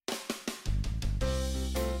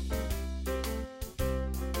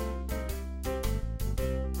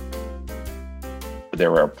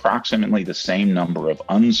there are approximately the same number of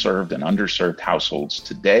unserved and underserved households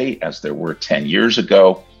today as there were 10 years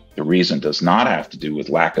ago. The reason does not have to do with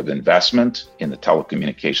lack of investment in the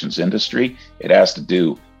telecommunications industry. It has to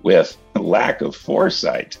do with lack of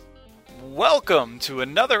foresight. Welcome to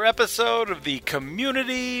another episode of the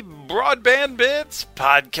Community Broadband Bits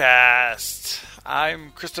podcast. I'm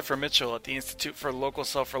Christopher Mitchell at the Institute for Local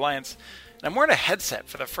Self-Reliance, and I'm wearing a headset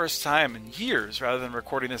for the first time in years rather than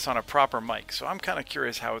recording this on a proper mic, so I'm kind of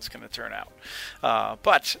curious how it's going to turn out.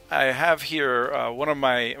 But I have here one of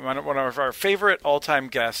our favorite all-time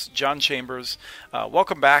guests, John Chambers.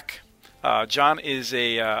 Welcome back. John is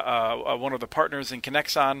one of the partners in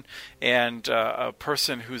Connexon and a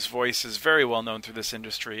person whose voice is very well known through this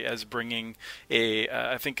industry as bringing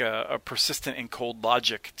a persistent and cold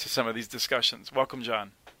logic to some of these discussions. Welcome,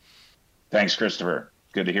 John. Thanks, Christopher.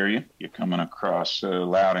 Good to hear you. You're coming across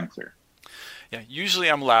loud and clear. Yeah, usually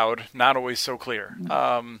I'm loud, not always so clear.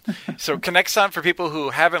 So Connexon, for people who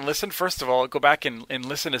haven't listened, first of all, go back and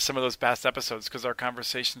listen to some of those past episodes because our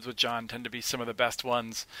conversations with John tend to be some of the best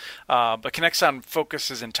ones. But Connexon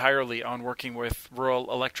focuses entirely on working with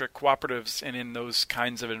rural electric cooperatives and in those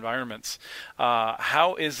kinds of environments.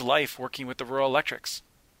 How is life working with the rural electrics?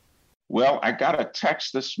 Well, I got a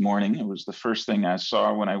text this morning. It was the first thing I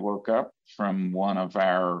saw when I woke up from one of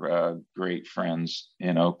our great friends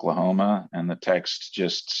in Oklahoma, and the text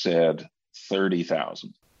just said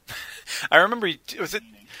 30,000. I remember, was it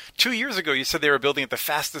 2 years ago, you said they were building at the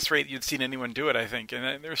fastest rate you'd seen anyone do it, I think,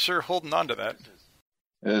 and they're sure holding on to that.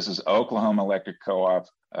 This is Oklahoma Electric Co-op.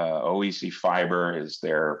 OEC Fiber is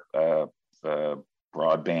their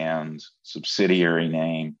broadband subsidiary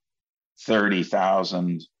name.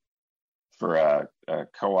 30,000 for a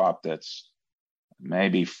co-op that's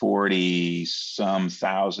maybe 40-some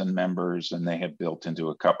thousand members, and they have built into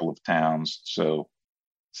a couple of towns. So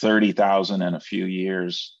 30,000 in a few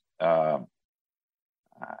years, they're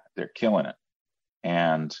killing it.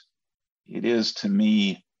 And it is, to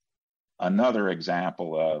me, another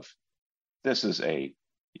example of this is a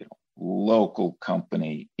local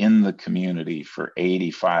company in the community for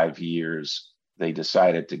 85 years. They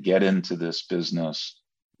decided to get into this business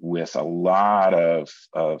with a lot of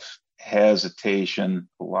hesitation,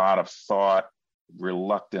 a lot of thought,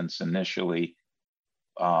 reluctance initially,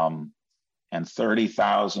 and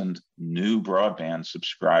 30,000 new broadband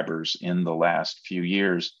subscribers in the last few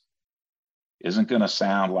years isn't going to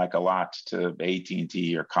sound like a lot to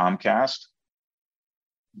AT&T or Comcast,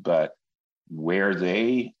 but where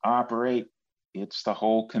they operate, it's the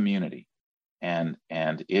whole community. And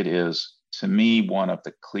it is, to me, one of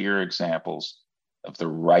the clear examples of the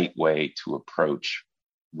right way to approach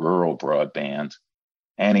rural broadband,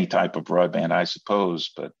 any type of broadband, I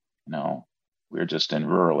suppose, but we're just in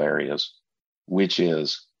rural areas, which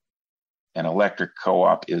is an electric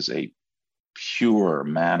co-op is a pure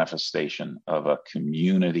manifestation of a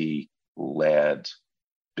community-led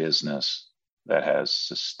business that has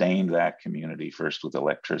sustained that community, first with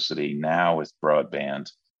electricity, now with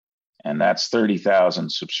broadband. And that's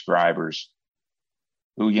 30,000 subscribers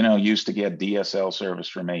who, used to get DSL service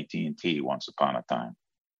from AT&T once upon a time.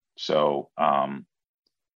 So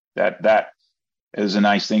that is a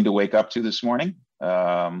nice thing to wake up to this morning.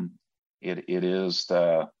 It is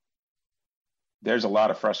there's a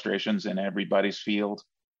lot of frustrations in everybody's field.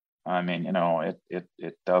 I mean,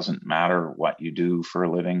 it doesn't matter what you do for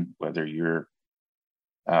a living, whether you're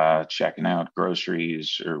checking out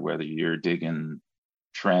groceries or whether you're digging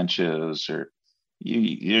trenches or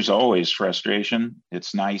there's always frustration.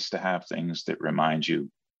 It's nice to have things that remind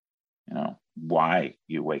you, why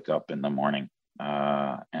you wake up in the morning.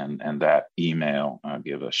 And that email, I'll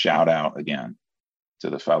give a shout out again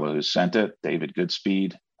to the fellow who sent it, David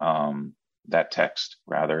Goodspeed. That text,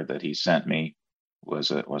 rather, that he sent me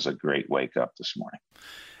was a great wake up this morning.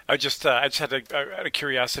 I just had to, out of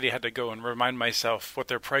curiosity, had to go and remind myself what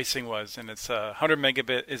their pricing was, and it's 100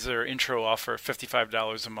 megabit is their intro offer,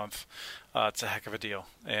 $55 a month. It's a heck of a deal.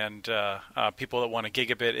 And people that want a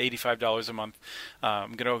gigabit, $85 a month.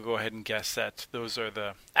 I'm going to go ahead and guess that those are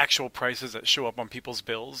the actual prices that show up on people's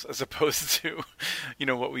bills, as opposed to,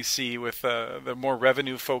 what we see with the more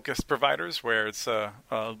revenue-focused providers, where it's a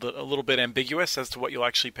little bit ambiguous as to what you'll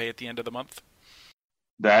actually pay at the end of the month.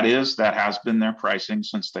 That has been their pricing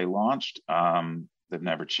since they launched. They've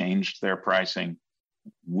never changed their pricing.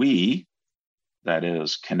 That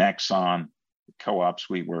is Connexon,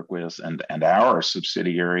 co-ops we work with, and our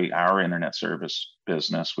subsidiary, our internet service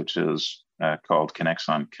business, which is called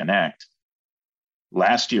Connexon Connect.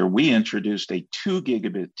 Last year, we introduced a 2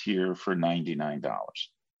 gigabit tier for $99.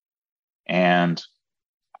 And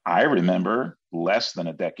I remember less than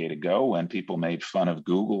a decade ago when people made fun of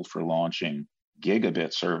Google for launching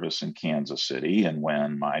gigabit service in Kansas City, and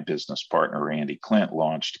when my business partner Randy Clint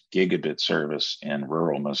launched gigabit service in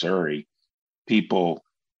rural Missouri, people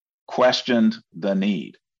questioned the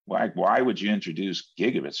need. Why would you introduce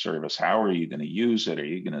gigabit service? How are you going to use it? Are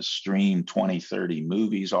you going to stream 20, 30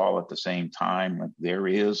 movies all at the same time? Like, there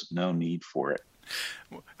is no need for it.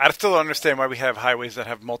 I still don't understand why we have highways that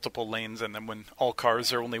have multiple lanes and then when all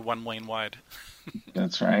cars are only one lane wide.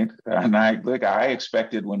 That's right. And I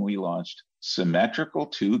expected when we launched symmetrical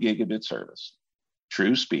 2 gigabit service,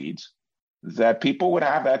 true speeds, that people would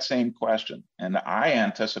have that same question. And I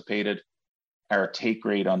anticipated our take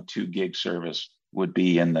rate on 2 gig service would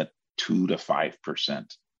be in the 2 to 5%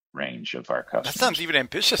 range of our customers. That sounds even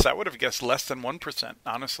ambitious. I would have guessed less than 1%,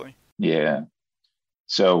 honestly. Yeah.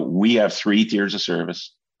 So we have 3 tiers of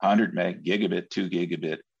service, 100 meg, gigabit, 2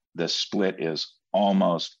 gigabit. The split is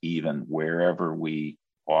almost even wherever we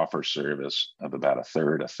offer service of about a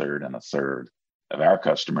third, and a third of our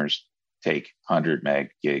customers take 100 meg,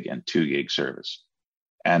 gig, and 2 gig service.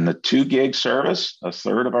 And the 2 gig service, a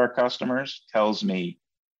third of our customers, tells me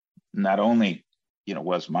not only,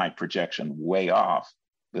 was my projection way off,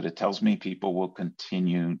 but it tells me people will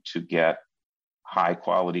continue to get high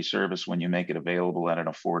quality service when you make it available at an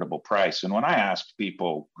affordable price. And when I ask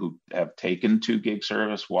people who have taken 2 gig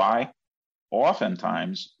service why,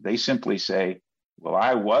 oftentimes they simply say, well,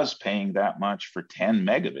 I was paying that much for 10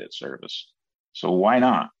 megabit service, so why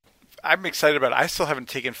not? I'm excited about it. I still haven't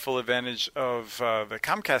taken full advantage of the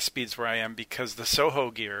Comcast speeds where I am because the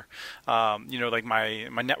Soho gear, like my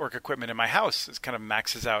network equipment in my house is kind of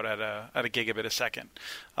maxes out at a gigabit a second.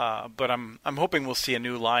 But I'm hoping we'll see a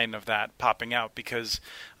new line of that popping out because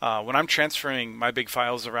when I'm transferring my big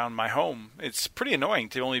files around my home, it's pretty annoying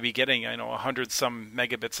to only be getting 100 some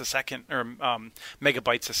megabits a second or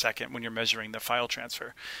megabytes a second when you're measuring the file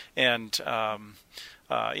transfer, and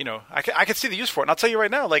I can see the use for it. And I'll tell you right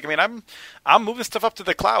now, I'm moving stuff up to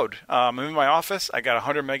the cloud. I'm in my office. I got a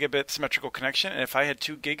 100 megabit symmetrical connection. And if I had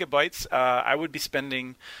 2 gigabytes, I would be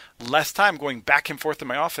spending less time going back and forth in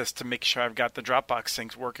my office to make sure I've got the Dropbox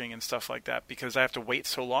syncs working and stuff like that because I have to wait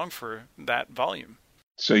so long for that volume.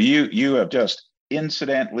 So you have just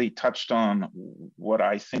incidentally touched on what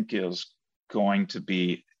I think is going to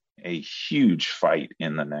be a huge fight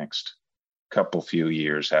in the next few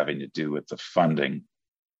years having to do with the funding.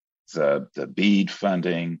 The BEAD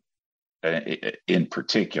funding in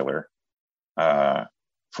particular for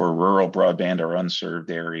rural broadband or unserved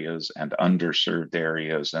areas and underserved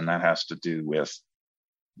areas. And that has to do with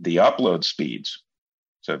the upload speeds.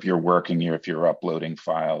 So if you're uploading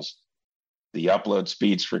files, the upload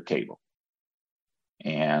speeds for cable.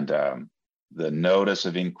 And the notice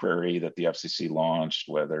of inquiry that the FCC launched,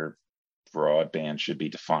 whether broadband should be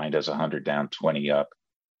defined as 100 down, 20 up,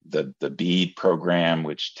 the BEAD program,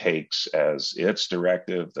 which takes as its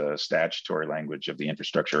directive the statutory language of the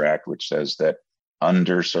Infrastructure Act, which says that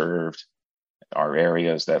underserved are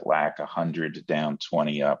areas that lack 100 down,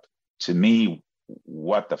 20 up. To me,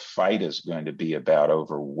 what the fight is going to be about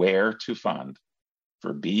over where to fund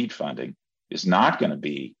for BEAD funding is not going to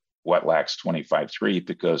be what lacks 25.3,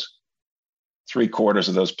 because 3/4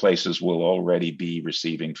 of those places will already be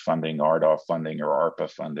receiving funding, RDOF funding or ARPA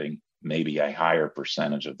funding, maybe a higher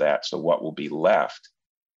percentage of that. So what will be left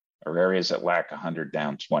are areas that lack 100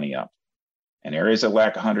 down, 20 up. And areas that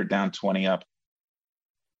lack 100 down, 20 up,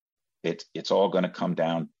 it's all going to come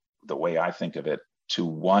down, the way I think of it, to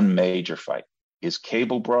one major fight. Is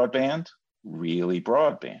cable broadband really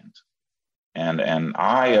broadband? And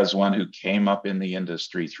I, as one who came up in the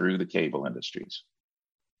industry through the cable industries,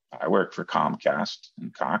 I worked for Comcast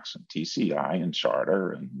and Cox and TCI and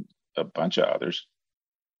Charter and a bunch of others.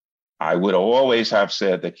 I would always have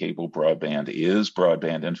said that cable broadband is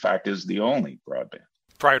broadband, in fact, is the only broadband.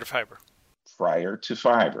 Prior to fiber. Prior to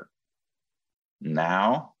fiber.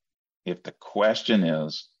 Now, if the question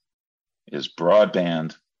is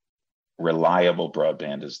broadband, reliable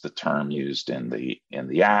broadband is the term used in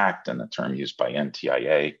the Act and the term used by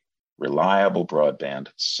NTIA, reliable broadband,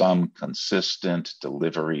 some consistent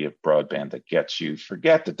delivery of broadband that gets you,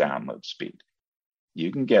 forget the download speed.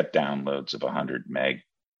 You can get downloads of 100 meg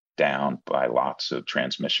down by lots of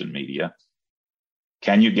transmission media.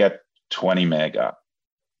 Can you get 20 meg up?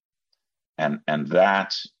 And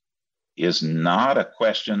that is not a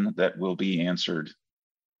question that will be answered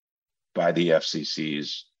by the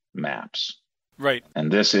FCC's maps. Right.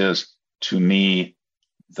 And this is, to me,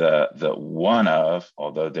 the one of,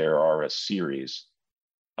 although there are a series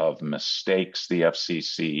of mistakes the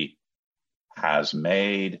FCC has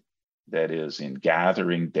made that is in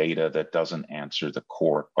gathering data that doesn't answer the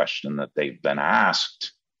core question that they've been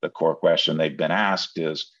asked. The core question they've been asked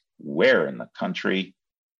is, where in the country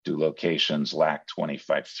do locations lack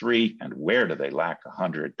 25.3 and where do they lack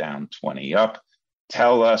 100 down 20 up?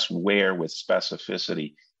 Tell us where with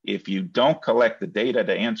specificity. If you don't collect the data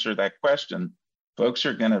to answer that question, folks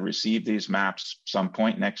are going to receive these maps some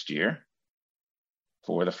point next year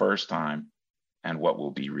for the first time. And what will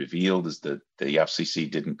be revealed is that the FCC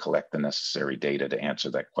didn't collect the necessary data to answer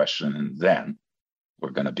that question. And then we're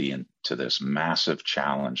going to be into this massive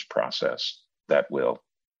challenge process that will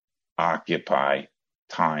occupy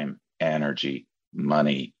time, energy,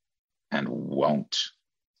 money, and won't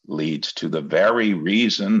lead to the very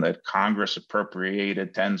reason that Congress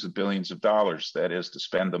appropriated tens of billions of dollars, that is to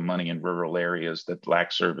spend the money in rural areas that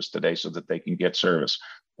lack service today so that they can get service.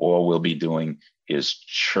 All we'll be doing is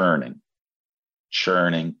churning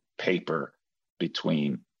paper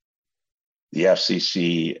between the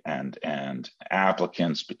FCC and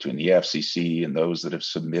applicants, between the FCC and those that have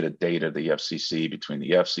submitted data to the FCC, between the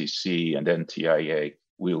FCC and NTIA.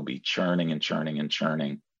 We'll be churning and churning and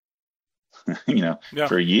churning,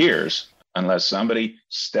 for years, unless somebody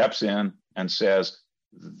steps in and says,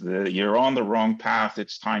 you're on the wrong path.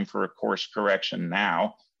 It's time for a course correction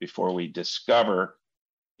now, before we discover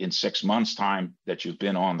in 6 months' time that you've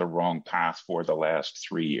been on the wrong path for the last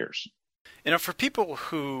 3 years. For people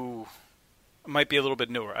who might be a little bit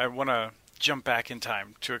newer, I want to jump back in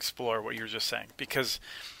time to explore what you were just saying, because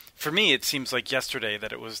for me it seems like yesterday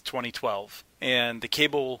that it was 2012 and the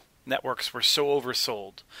cable networks were so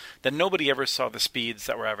oversold that nobody ever saw the speeds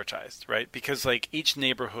that were advertised, right? Because each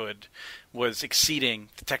neighborhood was exceeding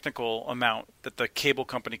the technical amount that the cable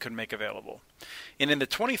company could make available. And in the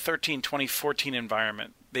 2013-2014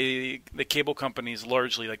 environment, the cable companies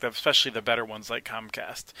largely, especially the better ones like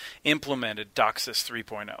Comcast, implemented DOCSIS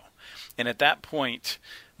 3.0. And at that point,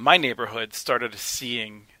 my neighborhood started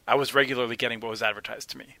seeing, I was regularly getting what was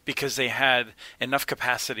advertised to me because they had enough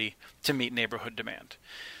capacity to meet neighborhood demand.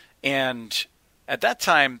 And at that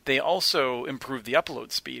time, they also improved the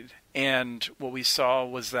upload speed. And what we saw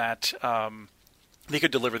was that they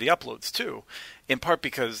could deliver the uploads too, in part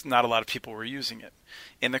because not a lot of people were using it.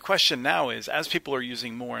 And the question now is, as people are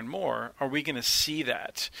using more and more, are we going to see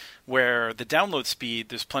that where the download speed,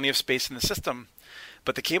 there's plenty of space in the system,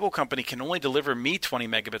 but the cable company can only deliver me 20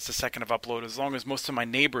 megabits a second of upload as long as most of my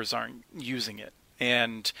neighbors aren't using it.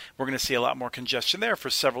 And we're going to see a lot more congestion there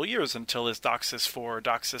for several years until this DOCSIS 4,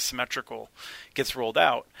 DOCSIS symmetrical gets rolled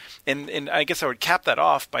out. And I guess I would cap that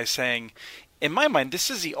off by saying, in my mind,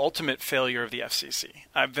 this is the ultimate failure of the FCC.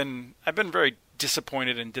 I've been very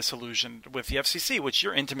disappointed and disillusioned with the FCC, which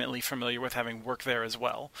you're intimately familiar with, having worked there as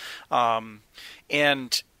well. And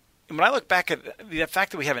when I look back at the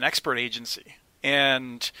fact that we have an expert agency,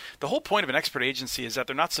 and the whole point of an expert agency is that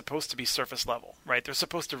they're not supposed to be surface level, right? They're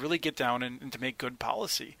supposed to really get down and to make good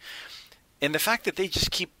policy. And the fact that they just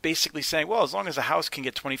keep basically saying, well, as long as a house can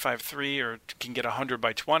get 25.3 or can get 100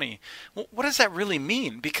 by 20, well, what does that really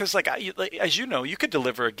mean? Because as you know, you could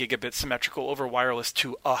deliver a gigabit symmetrical over wireless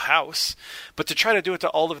to a house, but to try to do it to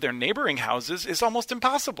all of their neighboring houses is almost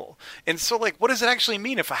impossible. And so what does it actually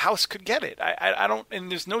mean if a house could get it? I don't, and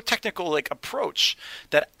there's no technical approach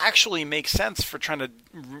that actually makes sense for trying to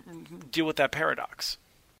deal with that paradox.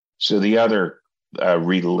 So the other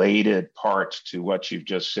related part to what you've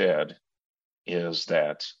just said is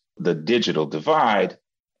that the digital divide,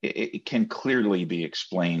 it can clearly be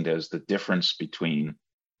explained as the difference between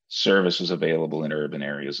services available in urban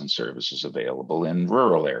areas and services available in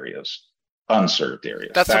rural areas, unserved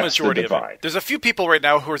areas. That's the majority of it. There's a few people right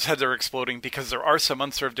now whose heads are exploding because there are some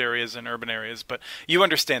unserved areas in urban areas, but you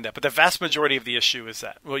understand that. But the vast majority of the issue is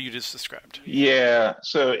that, what you just described. Yeah,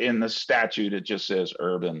 so in the statute, it just says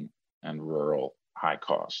urban and rural high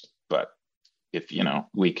cost. But if,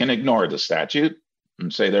 we can ignore the statute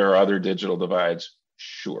and say there are other digital divides,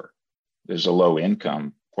 sure. There's a low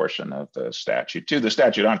income portion of the statute too. The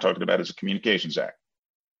statute I'm talking about is the Communications Act.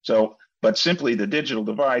 So, but simply the digital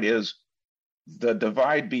divide is the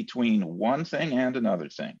divide between one thing and another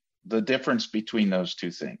thing, the difference between those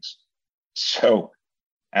two things. So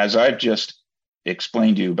as I've just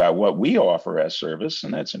explained to you about what we offer as service,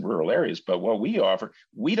 and that's in rural areas, but what we offer,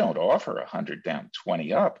 we don't offer 100 down,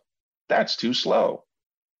 20 up. That's too slow.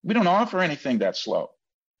 We don't offer anything that slow.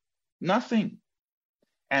 Nothing.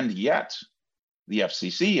 And yet, the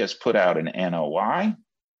FCC has put out an NOI.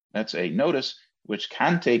 That's a notice which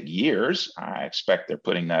can take years. I expect they're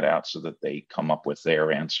putting that out so that they come up with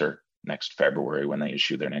their answer next February when they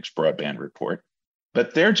issue their next broadband report.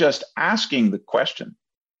 But they're just asking the question,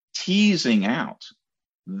 teasing out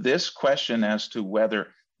this question as to whether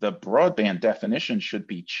the broadband definition should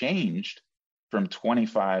be changed from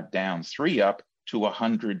 25 down 3 up to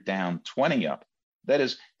 100 down 20 up. That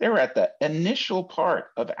is, they're at the initial part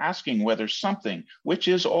of asking whether something which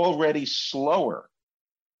is already slower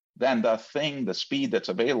than the speed that's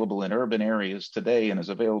available in urban areas today and is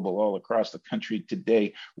available all across the country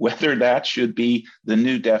today, whether that should be the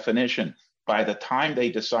new definition. By the time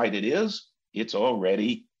they decide it is, it's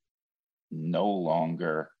already no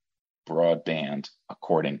longer broadband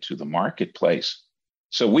according to the marketplace.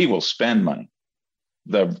 So we will spend money.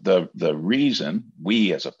 The reason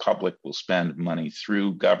we as a public will spend money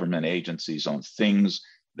through government agencies on things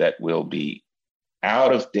that will be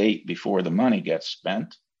out of date before the money gets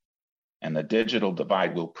spent, and the digital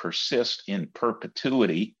divide will persist in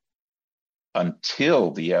perpetuity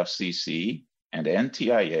until the FCC and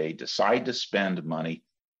NTIA decide to spend money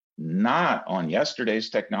not on yesterday's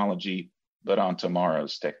technology, but on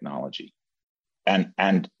tomorrow's technology.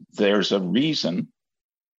 And there's a reason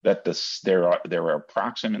that there are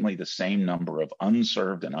approximately the same number of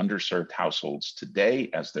unserved and underserved households today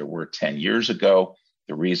as there were 10 years ago.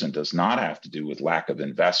 The reason does not have to do with lack of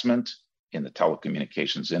investment in the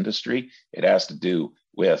telecommunications industry. It has to do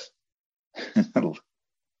with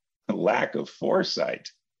lack of foresight,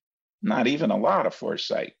 not even a lot of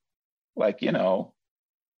foresight. Like,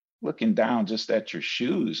 looking down just at your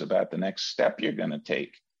shoes about the next step you're going to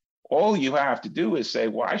take. All you have to do is say,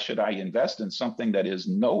 why should I invest in something that is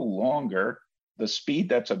no longer the speed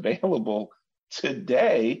that's available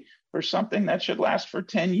today for something that should last for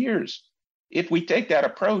 10 years? If we take that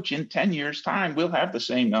approach, in 10 years' time, we'll have the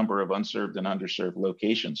same number of unserved and underserved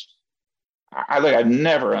locations. I've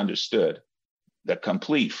never understood the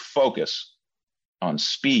complete focus on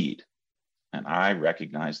speed. And I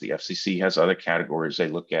recognize the FCC has other categories they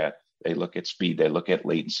look at. They look at speed, they look at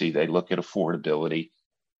latency, they look at affordability.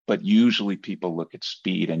 But usually people look at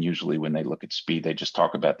speed, and usually when they look at speed, they just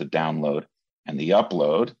talk about the download, and the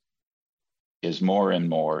upload is more and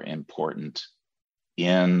more important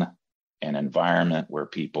in an environment where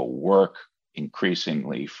people work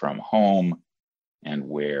increasingly from home and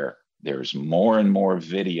where there's more and more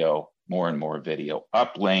video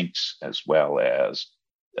uplinks, as well as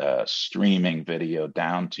streaming video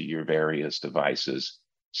down to your various devices.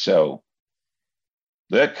 So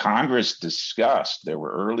the Congress discussed, there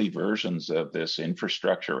were early versions of this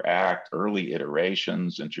Infrastructure Act, early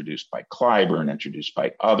iterations introduced by Clyburn, introduced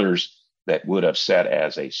by others, that would have set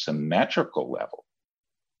as a symmetrical level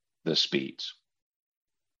the speeds.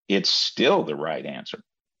 It's still the right answer.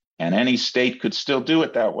 And any state could still do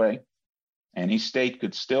it that way. Any state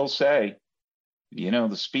could still say,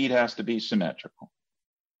 the speed has to be symmetrical.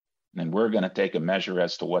 And we're going to take a measure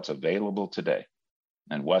as to what's available today.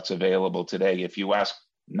 And what's available today, if you ask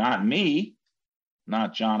not me,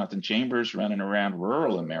 not Jonathan Chambers running around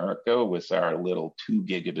rural America with our little 2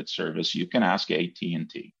 gigabit service, you can ask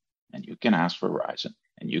AT&T, and you can ask Verizon,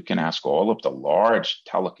 and you can ask all of the large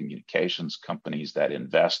telecommunications companies that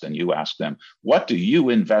invest, and you ask them, what do you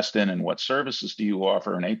invest in and what services do you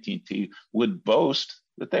offer? And AT&T would boast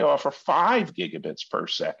that they offer 5 gigabits per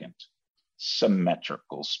second,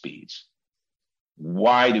 symmetrical speeds.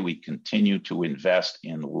 Why do we continue to invest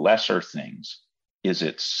in lesser things? Is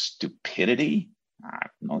it stupidity? I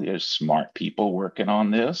don't know. There's smart people working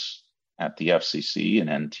on this at the FCC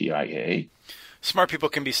and NTIA. Smart people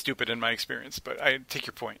can be stupid in my experience, but I take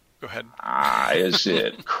your point. Go ahead. Is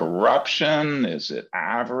it corruption? Is it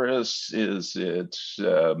avarice? Is it,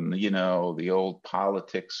 the old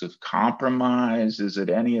politics of compromise? Is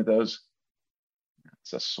it any of those?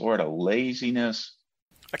 It's a sort of laziness.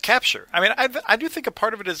 A capture. I mean, I do think a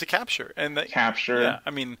part of it is a capture, and capture. Yeah,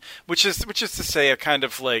 I mean, which is to say a kind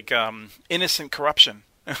of like innocent corruption.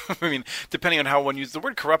 I mean, depending on how one uses the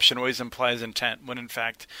word corruption, always implies intent. When in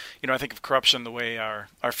fact, I think of corruption the way our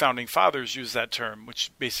founding fathers used that term,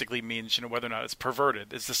 which basically means whether or not it's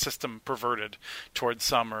perverted. Is the system perverted towards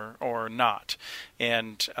some or not?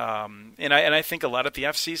 And I think a lot at the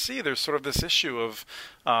FCC, there's sort of this issue of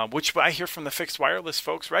which I hear from the fixed wireless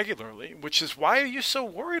folks regularly, which is, why are you so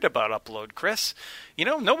worried about upload, Chris?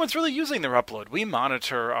 No one's really using their upload. We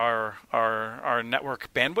monitor our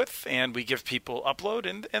network bandwidth, and we give people upload,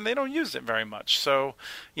 and they don't use it very much. So,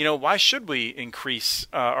 why should we increase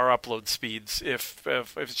our upload speeds if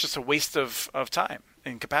it's just a waste of time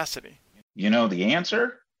and capacity? The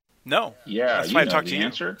answer? No. Yeah, that's why I talk to you.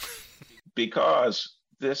 Answer? Because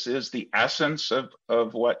this is the essence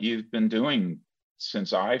of what you've been doing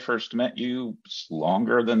since I first met you,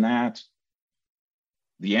 longer than that.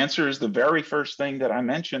 The answer is the very first thing that I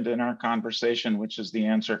mentioned in our conversation, which is the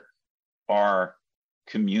answer are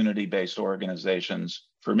community-based organizations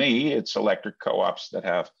For me, it's electric co-ops that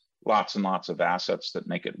have lots and lots of assets that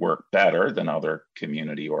make it work better than other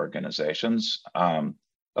community organizations.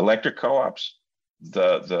 Electric co-ops,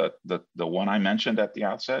 the one I mentioned at the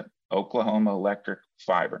outset, Oklahoma Electric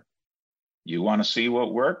Fiber. You want to see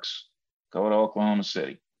what works? Go to Oklahoma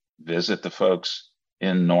City. Visit the folks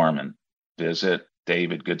in Norman. Visit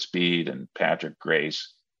David Goodspeed and Patrick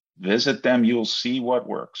Grace. Visit them. You'll see what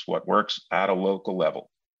works at a local level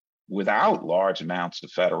without large amounts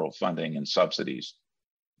of federal funding and subsidies.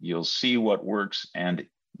 You'll see what works. And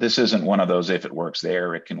this isn't one of those, if it works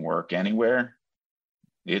there, it can work anywhere.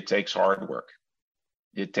 It takes hard work.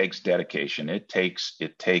 It takes dedication. It takes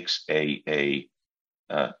a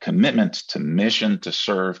commitment to mission to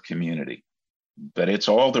serve community. But it's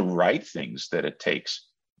all the right things that it takes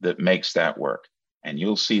that makes that work. And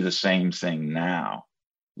you'll see the same thing now.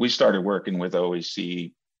 We started working with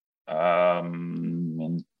OEC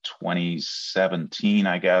in 2017,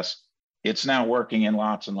 I guess. It's now working in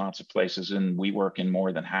lots and lots of places, and we work in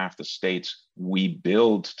more than half the states. We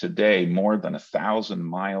build today more than 1,000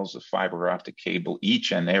 miles of fiber optic cable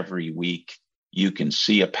each and every week. You can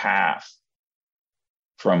see a path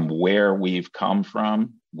from where we've come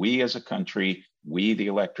from. We as a country, we the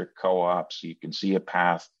electric co-ops, you can see a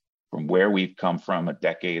path from where we've come from a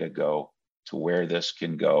decade ago to where this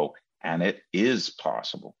can go. And it is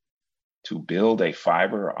possible to build a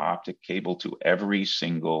fiber optic cable to every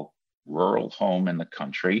single rural home in the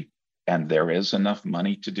country, and there is enough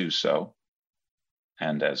money to do so.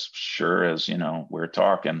 And as sure as, we're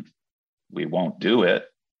talking, we won't do it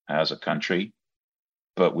as a country,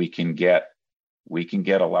 but we can get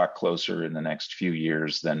a lot closer in the next few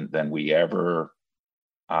years than we ever,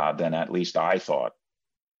 than at least I thought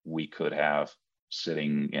we could have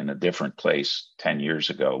sitting in a different place 10 years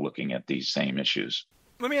ago looking at these same issues.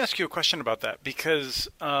 Let me ask you a question about that, because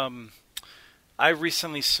I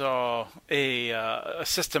recently saw a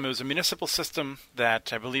system. It was a municipal system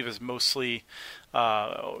that I believe is mostly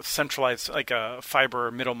centralized, like a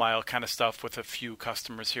fiber middle mile kind of stuff with a few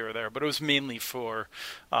customers here or there. But it was mainly for,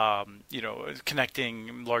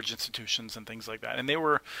 connecting large institutions and things like that. And they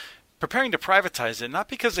were preparing to privatize it, not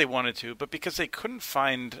because they wanted to, but because they couldn't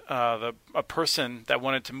find a person that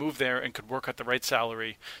wanted to move there and could work at the right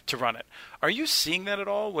salary to run it. Are you seeing that at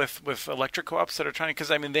all with electric co-ops that are trying? Because,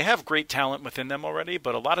 they have great talent within them already,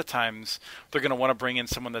 but a lot of times they're going to want to bring in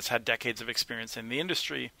someone that's had decades of experience in the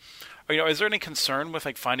industry. Is there any concern with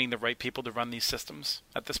finding the right people to run these systems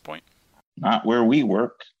at this point? Not where we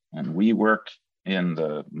work, and we work in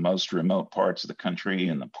the most remote parts of the country,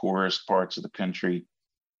 in the poorest parts of the country.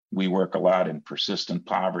 We work a lot in persistent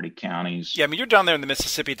poverty counties. Yeah, you're down there in the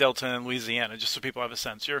Mississippi Delta and Louisiana, just so people have a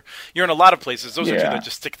sense. You're in a lot of places. Those are two that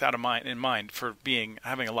just stick out in mind for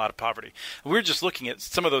having a lot of poverty. And we're just looking at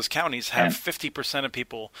some of those counties have 50% of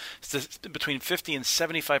people, between 50 and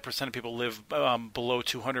 75% of people live below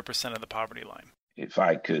 200% of the poverty line. If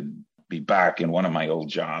I could be back in one of my old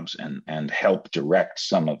jobs and help direct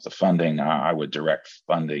some of the funding, I would direct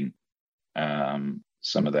funding,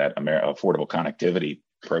 some of that affordable connectivity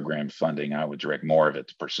program funding. I would direct more of it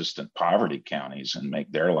to persistent poverty counties and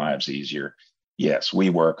make their lives easier. Yes,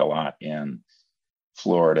 we work a lot in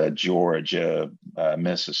Florida, Georgia,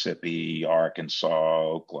 Mississippi, Arkansas,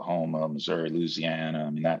 Oklahoma, Missouri,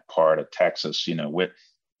 Louisiana. That part of Texas.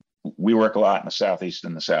 We work a lot in the Southeast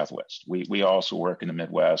and the Southwest. We also work in the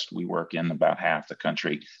Midwest. We work in about half the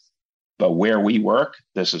country. But where we work,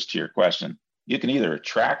 this is to your question, you can either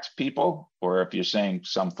attract people, or if you're saying,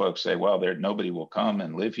 some folks say, well, nobody will come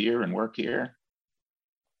and live here and work here.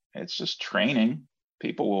 It's just training.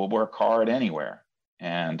 People will work hard anywhere.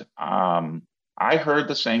 And I heard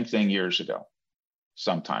the same thing years ago,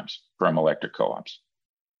 sometimes from electric co-ops.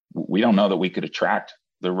 We don't know that we could attract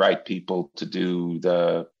the right people to do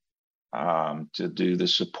the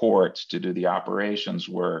support, to do the operations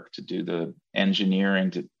work, to do the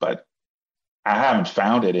engineering, but I haven't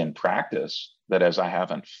found it in practice, that as I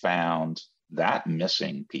haven't found that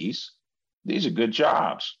missing piece. These are good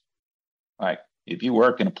jobs. Like if you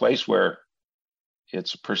work in a place where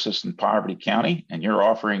it's a persistent poverty county and you're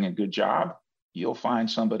offering a good job, you'll find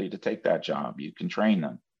somebody to take that job. You can train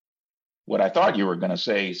them. What I thought you were going to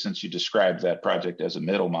say, since you described that project as a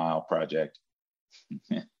middle mile project,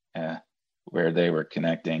 where they were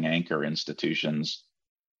connecting anchor institutions,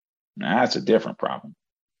 that's a different problem.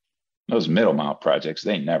 Those middle mile projects,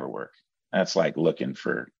 they never work. That's like looking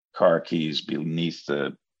for car keys beneath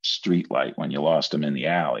the street light when you lost them in the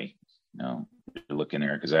alley. You're looking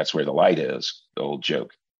there because that's where the light is, the old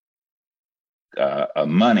joke.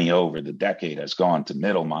 Money over the decade has gone to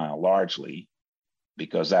middle mile largely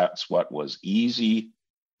because that's what was easy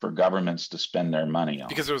for governments to spend their money on.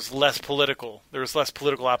 Because it was less political. There was less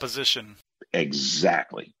political opposition.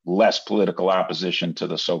 Exactly. Less political opposition to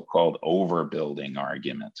the so-called overbuilding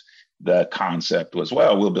argument. The concept was,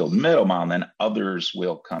 well, we'll build middle mile and then others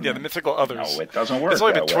will come in. The mythical others. No, it doesn't work. It's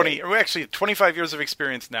only been 25 years of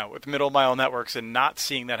experience now with middle mile networks and not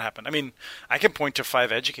seeing that happen. I mean, I can point to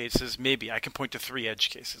 5 edge cases, maybe. I can point to 3 edge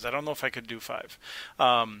cases. I don't know if I could do 5.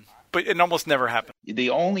 But it almost never happened.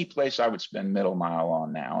 The only place I would spend middle mile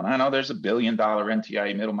on now, and I know there's $1 billion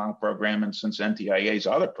NTIA middle mile program, and since NTIA's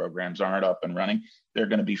other programs aren't up and running, they're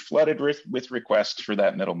going to be flooded with requests for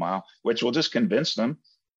that middle mile, which will just convince them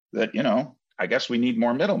that, I guess we need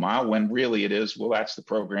more middle mile, when really it is, well, that's the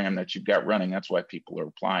program that you've got running. That's why people are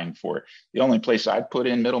applying for it. The only place I'd put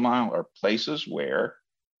in middle mile are places where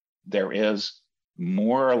there is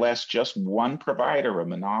more or less just one provider, a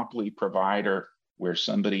monopoly provider, where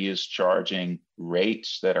somebody is charging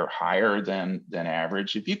rates that are higher than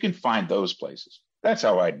average. If you can find those places, that's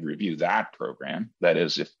how I'd review that program. That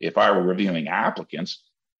is, if I were reviewing applicants,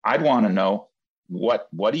 I'd want to know what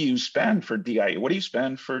do you spend for DIA? What do you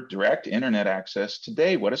spend for direct internet access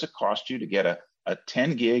today? What does it cost you to get a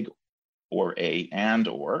 10 gig or a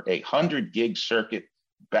 100 gig circuit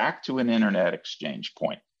back to an internet exchange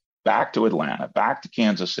point, back to Atlanta, back to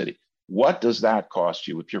Kansas City? What does that cost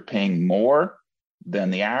you? If you're paying more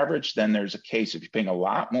than the average, then there's a case. If you're paying a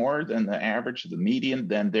lot more than the average, the median,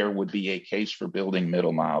 then there would be a case for building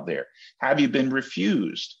middle mile there. Have you been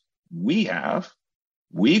refused? We have.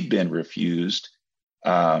 We've been refused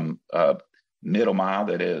middle mile,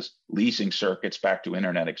 that is leasing circuits back to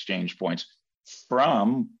internet exchange points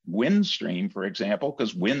from Windstream, for example,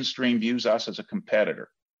 because Windstream views us as a competitor.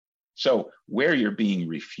 So where you're being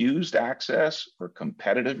refused access for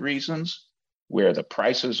competitive reasons, where the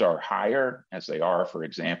prices are higher, as they are, for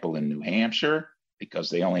example, in New Hampshire, because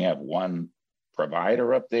they only have one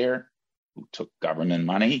provider up there who took government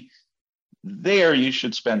money, there you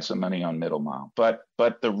should spend some money on middle mile. But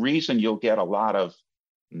the reason you'll get a lot of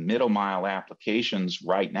middle mile applications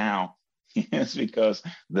right now is because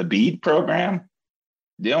the BEAD program,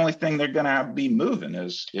 the only thing they're going to be moving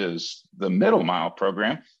is the middle mile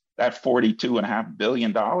program. That $42.5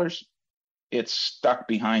 billion, it's stuck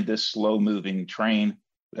behind this slow-moving train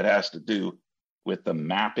that has to do with the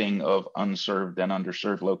mapping of unserved and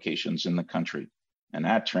underserved locations in the country. And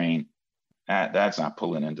that train, that's not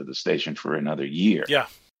pulling into the station for another year. Yeah.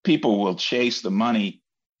 People will chase the money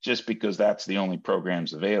just because that's the only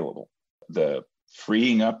programs available. The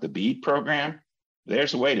freeing up the BEAD program,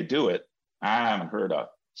 there's a way to do it. I haven't heard a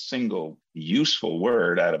single useful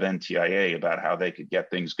word out of NTIA about how they could get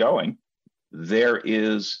things going. There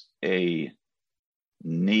is a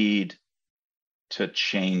need to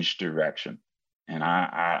change direction, and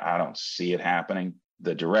I don't see it happening.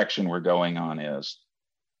 The direction we're going on is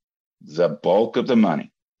the bulk of the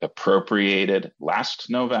money appropriated last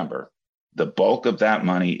November. The bulk of that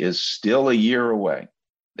money is still a year away,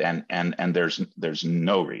 and there's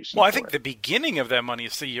no reason. Well, I think the beginning of that money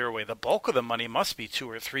is a year away. The bulk of the money must be 2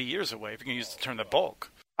 or 3 years away, if you can use the term the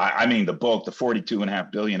bulk. I mean, the bulk, the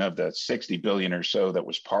 $42.5 billion of the $60 billion or so that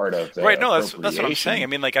was part of the right. No, that's what I'm saying. I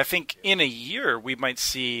mean, I think in a year we might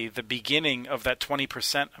see the beginning of that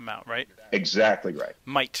 20% amount, right? Exactly right.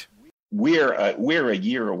 Might. We're a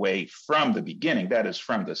year away from the beginning. That is,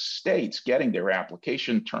 from the states getting their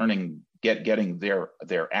application, getting their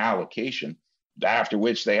allocation. After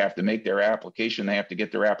which they have to make their application. They have to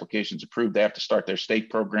get their applications approved. They have to start their state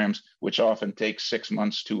programs, which often takes 6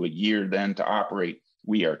 months to a year then to operate.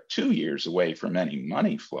 We are 2 years away from any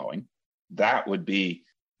money flowing. That would be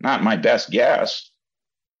not my best guess.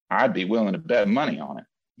 I'd be willing to bet money on it.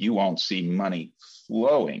 You won't see money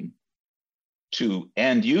flowing to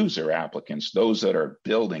end user applicants, those that are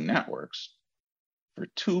building networks, for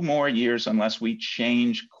 2 more years unless we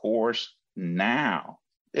change course now.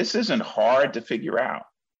 This isn't hard to figure out.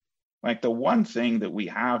 Like, the one thing that we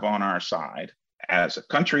have on our side as a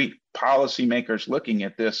country, policymakers looking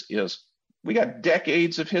at this, is we got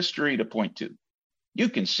decades of history to point to. You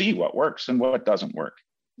can see what works and what doesn't work.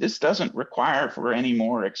 This doesn't require for any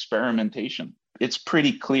more experimentation. It's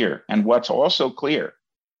pretty clear. And what's also clear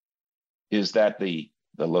is that the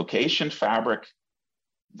location fabric,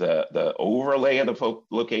 the overlay of the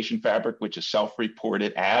location fabric, which is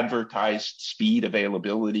self-reported, advertised speed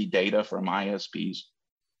availability data from ISPs,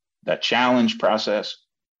 the challenge process,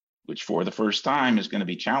 which for the first time is going to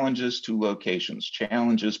be challenges to locations,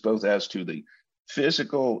 challenges both as to the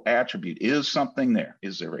physical attribute. Is something there?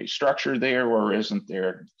 Is there a structure there, or isn't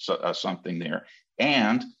there something there?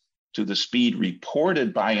 And to the speed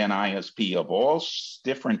reported by an ISP of all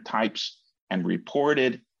different types, and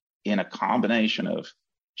reported in a combination of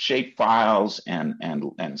shape files and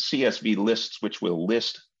CSV lists, which will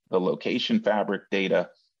list the location fabric data,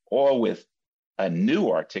 all with a new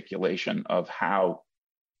articulation of how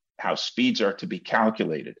speeds are to be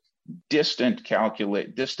calculated. Distance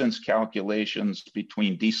calculations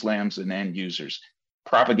between DSLAMs and end users,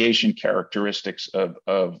 propagation characteristics of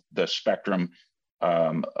the spectrum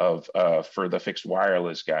for the fixed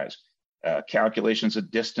wireless guys, calculations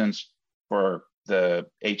of distance for the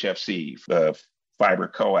HFC, the fiber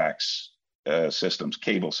coax systems,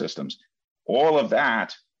 cable systems. All of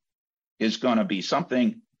that is going to be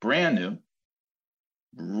something brand new,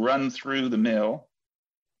 run through the mill,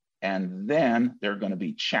 and then there are going to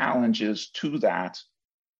be challenges to that,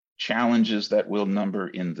 challenges that will number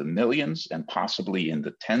in the millions and possibly in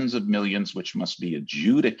the tens of millions, which must be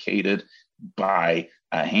adjudicated by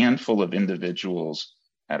a handful of individuals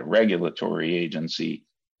at a regulatory agency,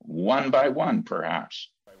 one by one, perhaps.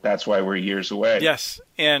 That's why we're years away. Yes,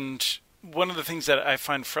 and one of the things that I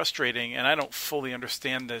find frustrating, and I don't fully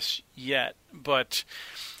understand this yet, but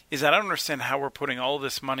is that I don't understand how we're putting all of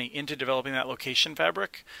this money into developing that location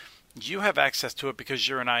fabric. You have access to it because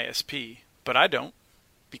you're an ISP, but I don't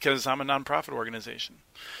because I'm a nonprofit organization.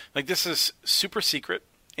 Like, this is super secret.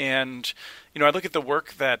 And, I look at the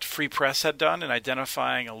work that Free Press had done in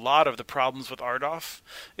identifying a lot of the problems with RDOF.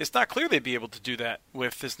 It's not clear they'd be able to do that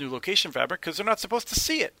with this new location fabric because they're not supposed to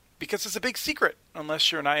see it because it's a big secret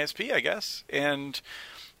unless you're an ISP, I guess. And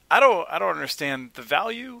I don't understand the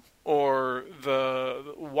value or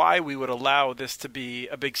the why we would allow this to be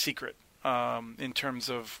a big secret in terms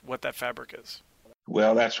of what that fabric is.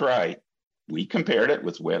 Well, that's right. We compared it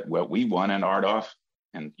with what we won in RDOF.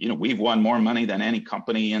 And, we've won more money than any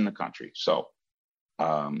company in the country. So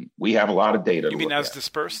we have a lot of data. You mean as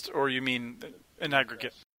dispersed, or you mean in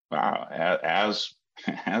aggregate? As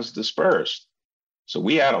dispersed. So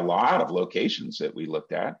we had a lot of locations that we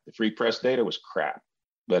looked at. The Free Press data was crap,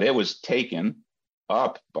 but it was taken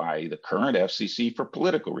up by the current FCC for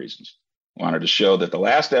political reasons. Wanted to show that the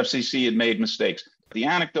last FCC had made mistakes. The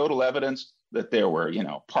anecdotal evidence that there were,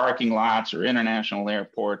 parking lots or international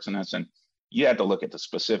airports and this, and you had to look at the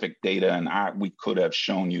specific data, and we could have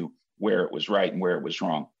shown you where it was right and where it was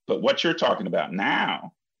wrong. But what you're talking about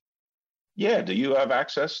now, do you have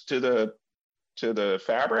access to the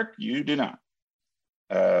fabric? You do not.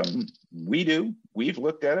 We do. We've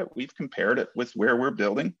looked at it. We've compared it with where we're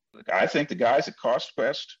building. I think the guys at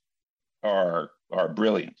CostQuest are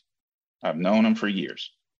brilliant. I've known them for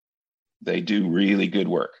years. They do really good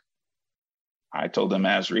work. I told them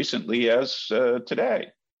as recently as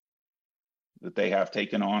today that they have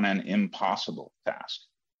taken on an impossible task.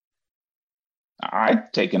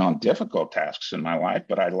 I've taken on difficult tasks in my life,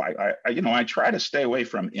 but I try to stay away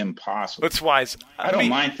from impossible. That's wise. I don't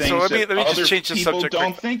mind things that other people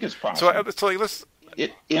don't think is possible.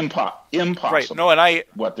 Impossible. Right. No, and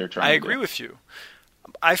what they're trying I to agree do. with you.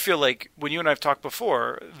 I feel like when you and I have talked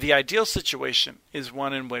before, the ideal situation is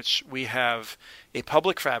one in which we have a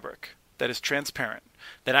public fabric that is transparent,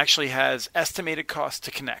 that actually has estimated costs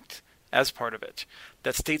to connect as part of it,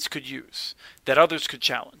 that states could use, that others could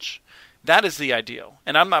challenge. That is the ideal.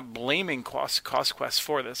 And I'm not blaming CostQuest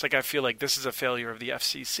for this. Like, I feel like this is a failure of the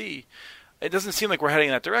FCC. It doesn't seem like we're heading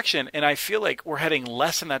in that direction, and I feel like we're heading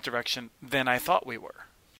less in that direction than I thought we were.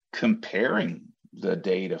 Comparing the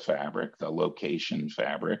data fabric, the location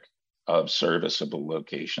fabric of serviceable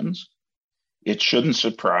locations, it shouldn't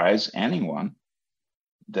surprise anyone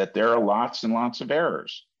that there are lots and lots of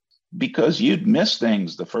errors, because you'd miss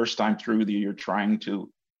things the first time through that you're trying to,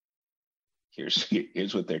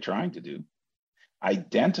 here's what they're trying to do: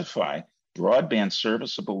 identify broadband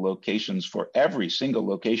serviceable locations for every single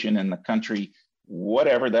location in the country,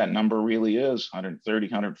 whatever that number really is, 130,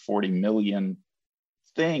 140 million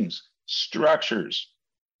things, structures,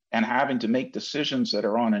 and having to make decisions that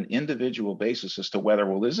are on an individual basis as to whether,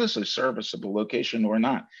 well, is this a serviceable location or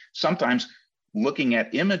not? Sometimes looking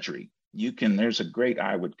at imagery,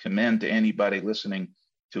 I would commend to anybody listening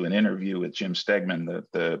to an interview with Jim Stegman,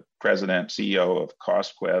 the president, CEO of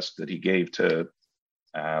CostQuest, that he gave to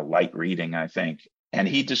Light Reading, I think. And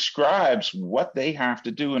he describes what they have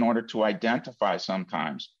to do in order to identify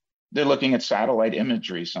sometimes. They're looking at satellite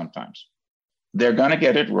imagery sometimes. They're going to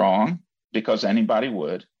get it wrong because anybody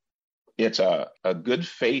would. It's a good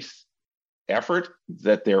faith effort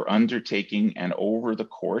that they're undertaking, and over the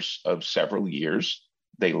course of several years,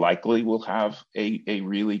 they likely will have a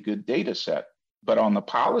really good data set. But on the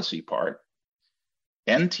policy part,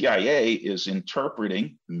 NTIA is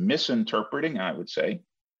misinterpreting, I would say,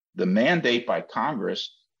 the mandate by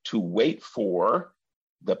Congress to wait for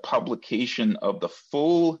the publication of the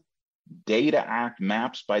full Data Act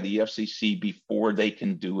maps by the FCC before they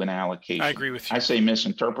can do an allocation. I agree with you. I say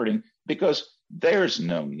misinterpreting because there's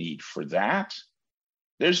no need for that.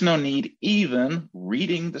 There's no need even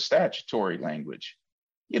reading the statutory language.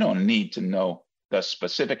 You don't need to know the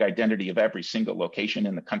specific identity of every single location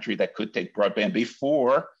in the country that could take broadband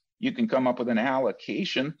before you can come up with an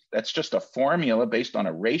allocation. That's just a formula based on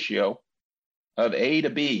a ratio of A to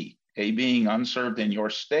B, A being unserved in your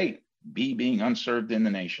state, B being unserved in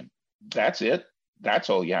the nation. That's it. That's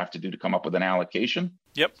all you have to do to come up with an allocation.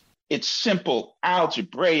 Yep. It's simple,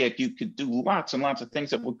 algebraic. You could do lots and lots of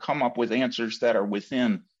things that would come up with answers that are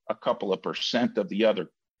within a couple of percent of the other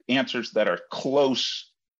answers that are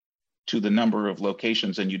close to the number of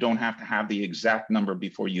locations. And you don't have to have the exact number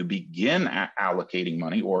before you begin allocating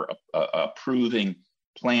money or approving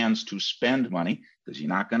plans to spend money, because you're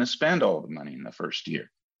not going to spend all the money in the first year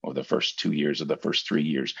or the first 2 years or the first 3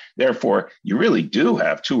 years. Therefore, you really do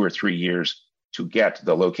have 2 or 3 years to get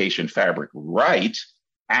the location fabric right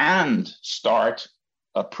and start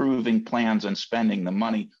approving plans and spending the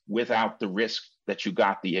money without the risk that you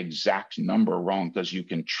got the exact number wrong, because you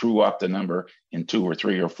can true up the number in 2 or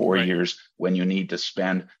 3 or 4 Right. years when you need to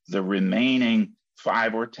spend the remaining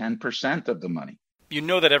 5 or 10% of the money. You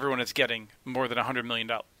know that everyone is getting more than $100 million.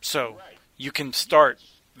 So you can start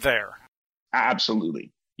there.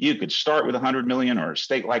 Absolutely. You could start with 100 million, or a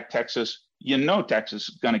state like Texas. You know Texas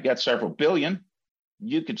is going to get several billion.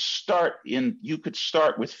 You could start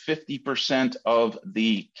with 50% of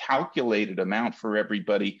the calculated amount for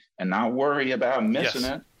everybody and not worry about missing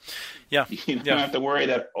it. Yeah. You don't have to worry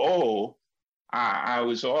that, I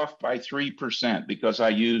was off by 3% because I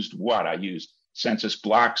used what? I used census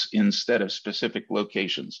blocks instead of specific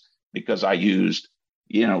locations, because I used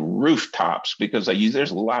rooftops, because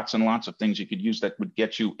there's lots and lots of things you could use that would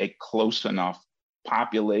get you a close enough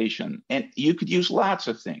population. And you could use lots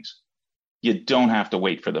of things. You don't have to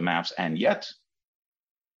wait for the maps, and yet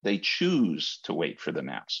they choose to wait for the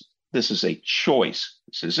maps. This is a choice.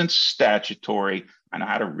 This isn't statutory. I know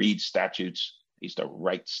how to read statutes. I used to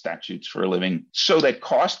write statutes for a living so that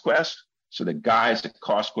the guys at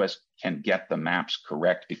CostQuest can get the maps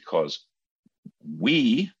correct, because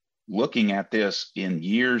we, looking at this in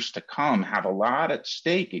years to come, have a lot at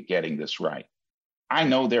stake at getting this right. I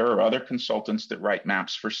know there are other consultants that write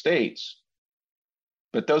maps for states,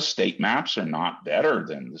 but those state maps are not better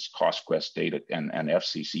than this CostQuest data and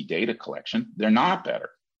FCC data collection. They're not better.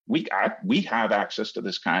 We have access to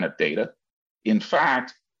this kind of data. In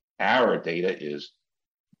fact, our data is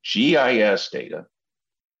GIS data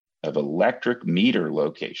of electric meter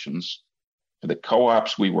locations for the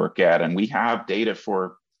co-ops we work at, and we have data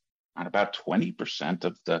for about 20%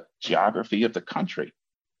 of the geography of the country.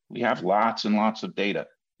 We have lots and lots of data.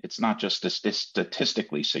 It's not just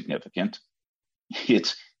statistically significant.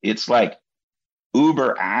 It's like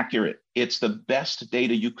uber accurate. It's the best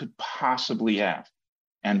data you could possibly have.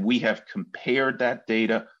 And we have compared that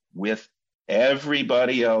data with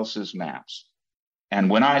everybody else's maps. And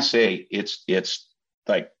when I say it's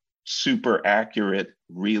like super accurate,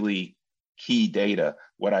 really key data,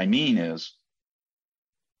 what I mean is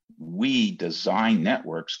we design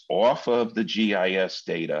networks off of the GIS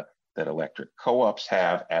data that electric co-ops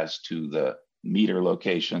have as to the meter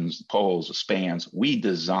locations, the poles, the spans. We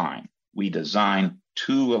design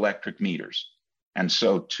 2 electric meters. And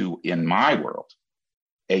so in my world,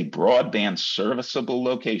 a broadband serviceable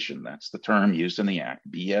location, that's the term used in the Act,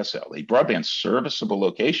 BSL, a broadband serviceable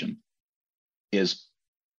location is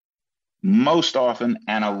most often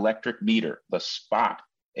an electric meter, the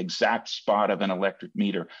exact spot of an electric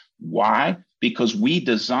meter. Why? Because we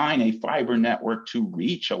design a fiber network to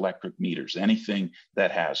reach electric meters. Anything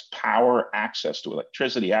that has power, access to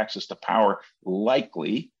electricity, access to power,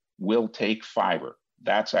 likely will take fiber.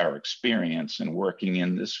 That's our experience in working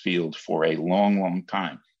in this field for a long, long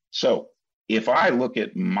time. So if I look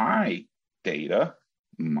at my data,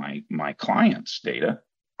 my client's data,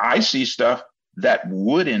 I see stuff that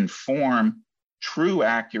would inform true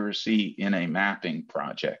accuracy in a mapping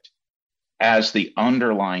project as the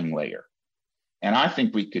underlying layer. And I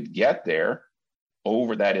think we could get there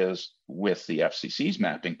that is with the FCC's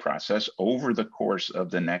mapping process over the course of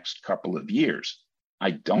the next couple of years.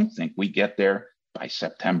 I don't think we get there by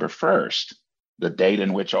September 1st, the date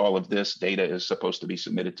in which all of this data is supposed to be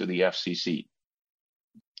submitted to the FCC.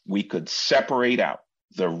 We could separate out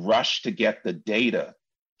the rush to get the data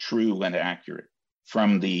true and accurate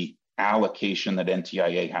from the allocation that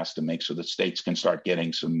NTIA has to make so that states can start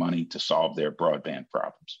getting some money to solve their broadband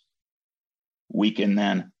problems. We can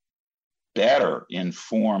then better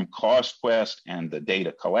inform CostQuest and the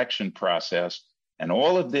data collection process. And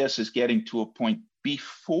all of this is getting to a point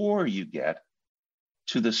before you get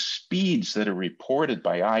to the speeds that are reported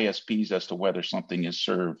by ISPs as to whether something is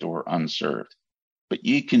served or unserved. But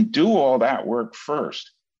you can do all that work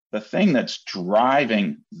first. The thing that's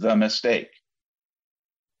driving the mistake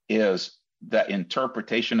is the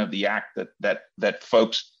interpretation of the act that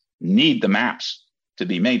folks need the maps to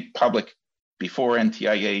be made public before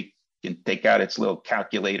NTIA can take out its little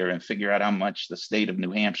calculator and figure out how much the state of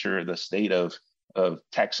New Hampshire, or the state of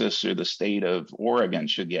Texas, or the state of Oregon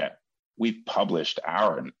should get. We've published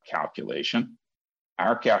our calculation.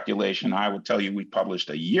 Our calculation, I would tell you, we published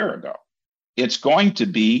a year ago. It's going to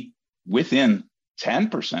be within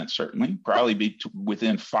 10%, certainly, probably be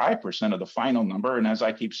within 5% of the final number. And as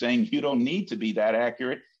I keep saying, you don't need to be that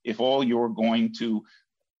accurate if all you're going to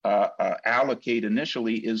allocate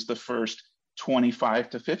initially is the first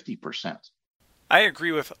 25 to 50%. I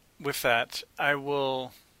agree with that. I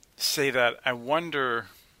will say that I wonder,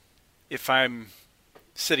 if I'm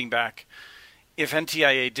sitting back, if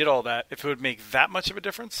NTIA did all that, if it would make that much of a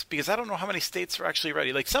difference, because I don't know how many states are actually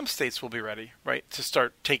ready. Like, some states will be ready, right, to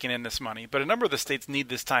start taking in this money, but a number of the states need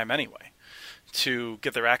this time anyway to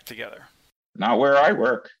get their act together. Not where I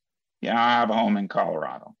work. Yeah, I have a home in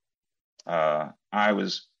Colorado. I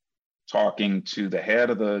was talking to the head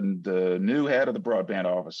of the new head of the broadband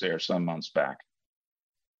office there some months back.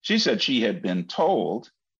 She said she had been told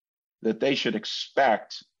that they should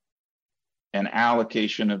expect an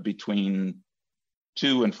allocation of between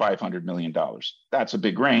 $200 and $500 million. That's a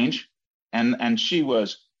big range. And she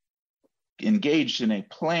was engaged in a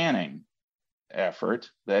planning effort,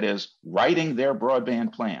 that is, writing their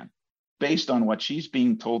broadband plan based on what she's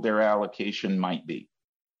being told their allocation might be.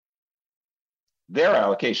 Their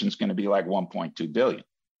allocation is going to be like 1.2 billion.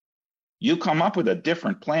 You come up with a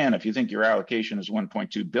different plan if you think your allocation is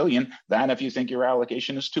 1.2 billion than if you think your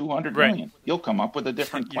allocation is 200 million. You'll come up with a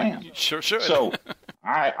different plan. You sure should. So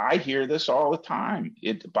I hear this all the time.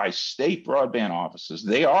 By state broadband offices,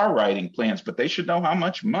 they are writing plans, but they should know how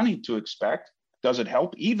much money to expect. Does it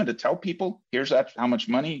help even to tell people, here's how much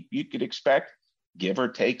money you could expect, give or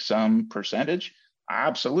take some percentage?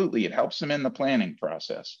 Absolutely, it helps them in the planning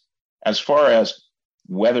process. As far as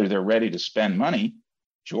whether they're ready to spend money,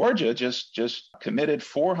 Georgia just committed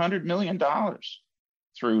 $400 million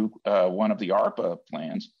through one of the ARPA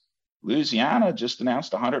plans. Louisiana just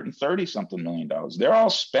announced $130-something million. They're all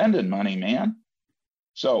spending money, man.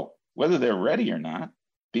 So whether they're ready or not,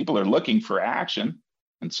 people are looking for action,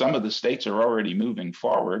 and some of the states are already moving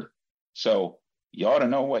forward. So you ought to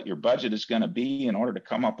know what your budget is going to be in order to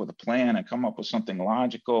come up with a plan and come up with something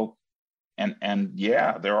logical. And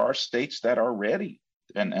yeah, there are states that are ready.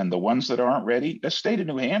 And the ones that aren't ready, the state of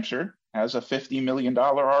New Hampshire has a $50 million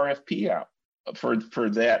RFP out for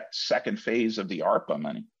that second phase of the ARPA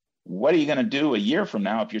money. What are you going to do a year from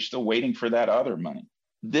now if you're still waiting for that other money?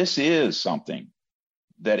 This is something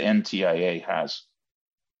that NTIA has.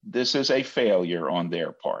 This is a failure on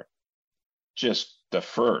their part, just the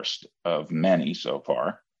first of many so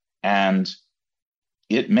far. And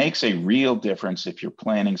it makes a real difference if you're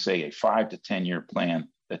planning, say, a 5 to 10 year plan,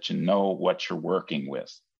 that you know what you're working with.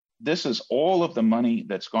 This is all of the money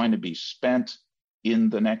that's going to be spent in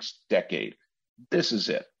the next decade. This is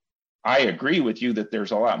it. I agree with you that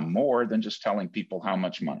there's a lot more than just telling people how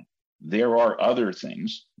much money. There are other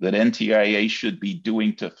things that NTIA should be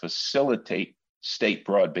doing to facilitate state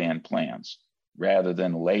broadband plans rather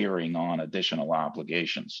than layering on additional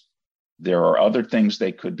obligations. There are other things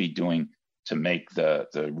they could be doing to make the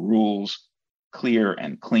rules clear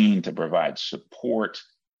and clean, to provide support,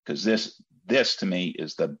 because this to me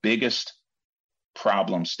is the biggest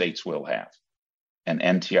problem states will have, and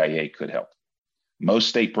NTIA could help. Most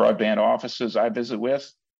state broadband offices I visit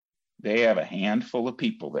with, they have a handful of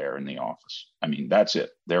people there in the office. I mean, that's it.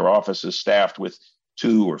 Their office is staffed with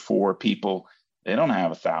 2 or 4 people. They don't have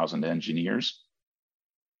 1,000 engineers.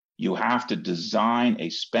 You have to design a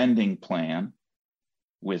spending plan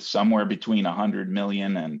with somewhere between 100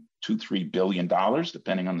 million and $2-3 billion,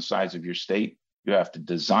 depending on the size of your state. You have to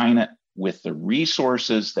design it with the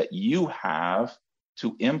resources that you have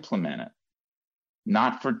to implement it,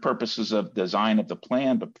 not for purposes of design of the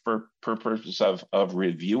plan, but for purposes of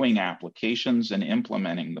reviewing applications and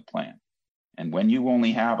implementing the plan. And when you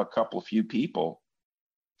only have a few people,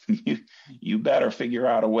 you better figure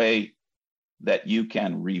out a way that you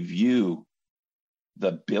can review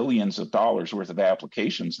the billions of dollars worth of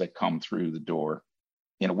applications that come through the door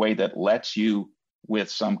in a way that lets you,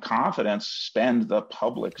 with some confidence, spend the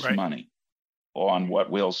public's money on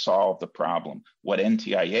what will solve the problem. What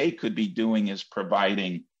NTIA could be doing is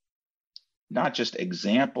providing not just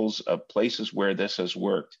examples of places where this has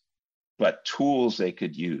worked, but tools they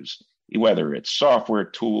could use. whether it's software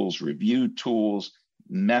tools, review tools,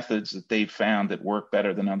 methods that they've found that work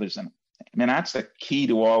better than others. And I mean, that's the key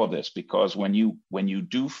to all of this, because when you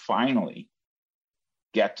do finally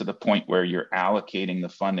get to the point where you're allocating the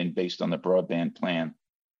funding based on the broadband plan,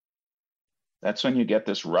 that's when you get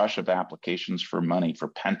this rush of applications for money, for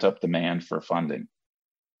pent-up demand for funding.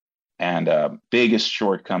 And biggest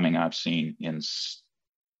shortcoming I've seen in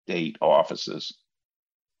state offices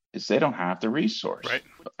is they don't have the resource. Right.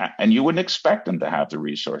 And you wouldn't expect them to have the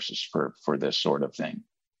resources for this sort of thing.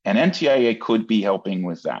 And NTIA could be helping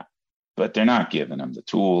with that, but they're not giving them the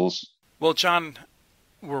tools. Well, John,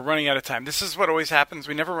 we're running out of time. This is what always happens.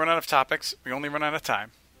 We never run out of topics. We only run out of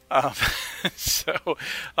time. So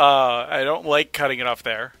I don't like cutting it off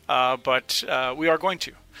there, but we are going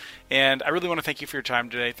to. And I really want to thank you for your time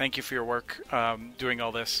today. Thank you for your work doing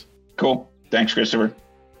all this. Cool. Thanks, Christopher.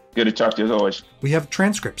 Good to talk to you as always. We have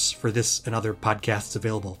transcripts for this and other podcasts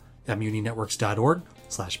available at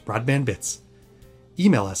muninetworks.org/broadbandbits.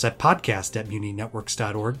 Email us at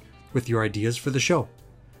podcast@muninetworks.org with your ideas for the show.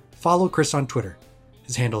 Follow Chris on Twitter.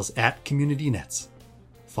 His handle is @CommunityNets.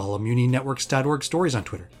 Follow muninetworks.org stories on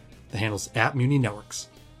Twitter. The handle's @muninetworks.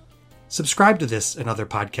 Subscribe to this and other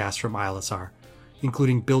podcasts from ILSR,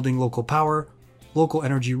 including Building Local Power, Local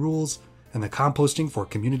Energy Rules, and the Composting for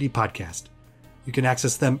Community podcast. You can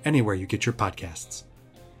access them anywhere you get your podcasts.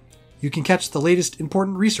 You can catch the latest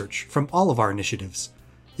important research from all of our initiatives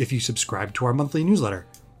if you subscribe to our monthly newsletter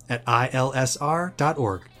at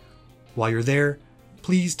ilsr.org. While you're there,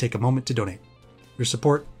 please take a moment to donate. Your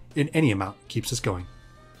support in any amount keeps us going.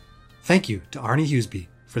 Thank you to Arnie Hughesby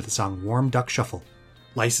for the song Warm Duck Shuffle,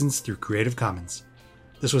 licensed through Creative Commons.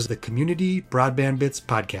 This was the Community Broadband Bits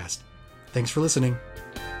podcast. Thanks for listening.